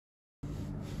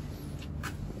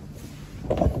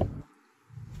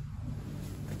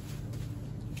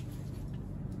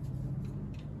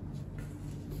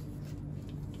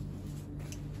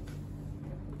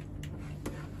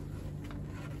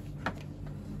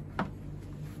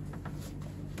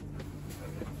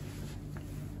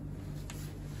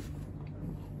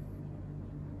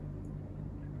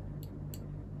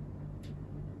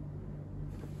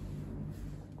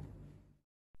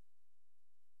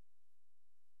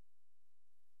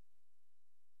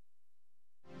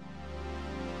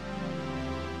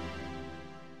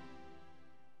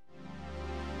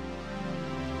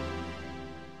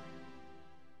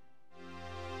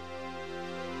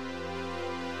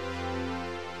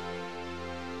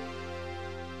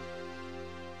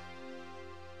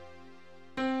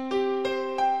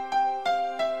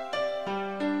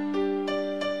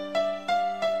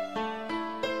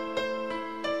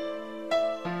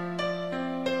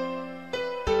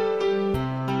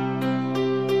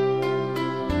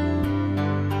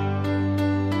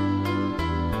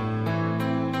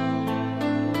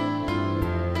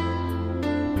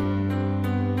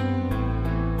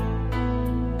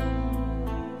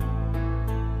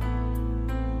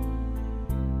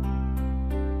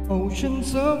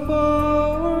Oceans of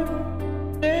power,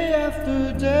 day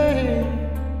after day,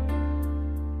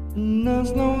 and I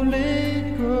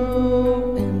slowly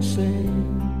go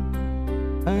insane.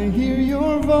 I hear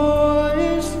your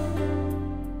voice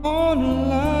on the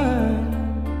line,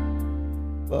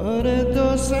 but it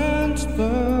doesn't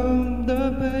stop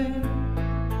the pain.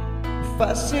 If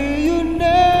I see you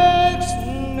next,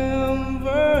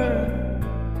 never,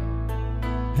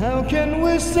 how can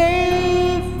we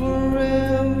say forever?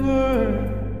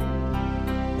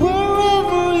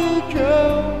 Wherever you go,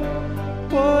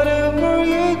 whatever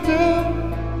you do,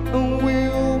 and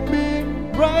we'll be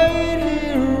right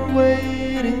here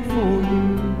waiting for you.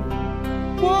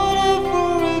 Whatever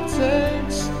it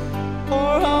takes,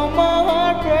 or how my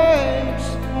heart breaks,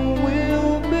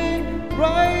 we'll be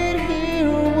right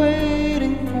here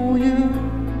waiting for you.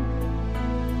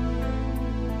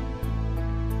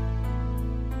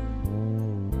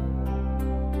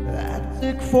 I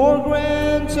took for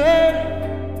granted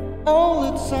all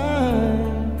the time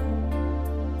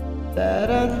that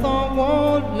I thought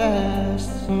would last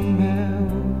somehow.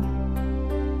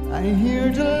 I hear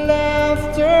the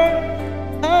laughter,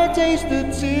 I taste the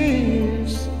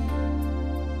tears,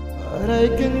 but I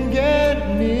can get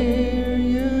near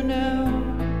you now.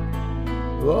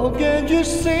 Oh, can't you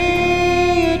see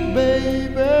it,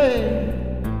 baby?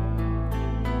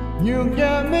 You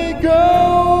got me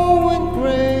going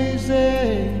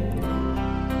crazy.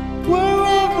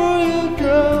 Wherever you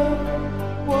go,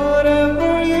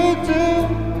 whatever you do,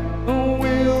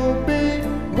 we'll be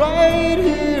right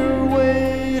here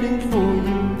waiting for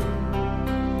you.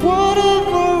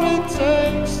 Whatever it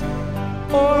takes,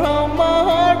 or how my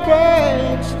heart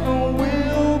breaks,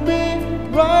 we'll be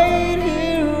right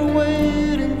here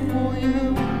waiting for you.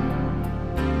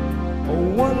 I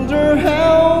wonder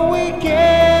how we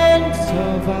can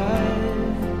survive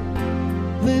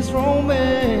this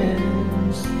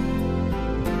romance,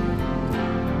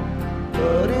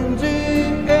 but in the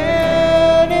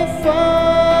end, if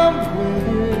I'm with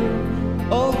you,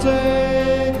 I'll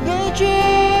take the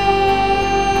chance.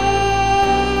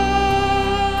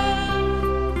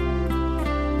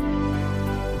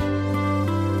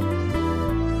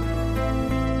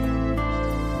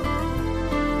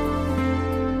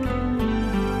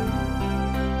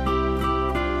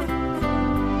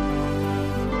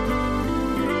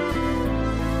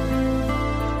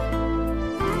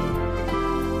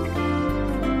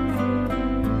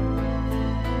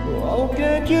 Oh,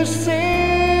 can't you see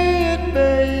it,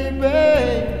 baby?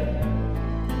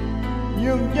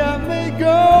 You got me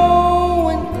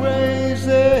going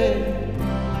crazy.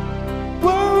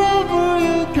 Wherever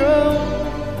you go,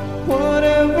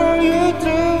 whatever you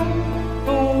do,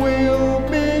 we'll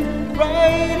be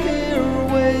right here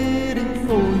waiting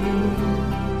for you.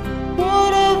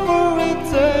 Whatever it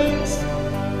takes,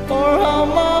 or how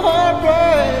my heart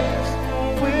breaks,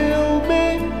 we'll be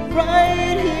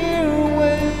right here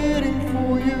waiting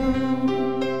for you.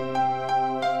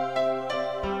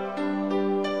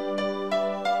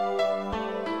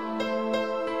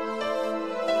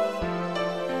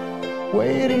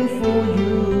 Waiting for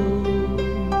you.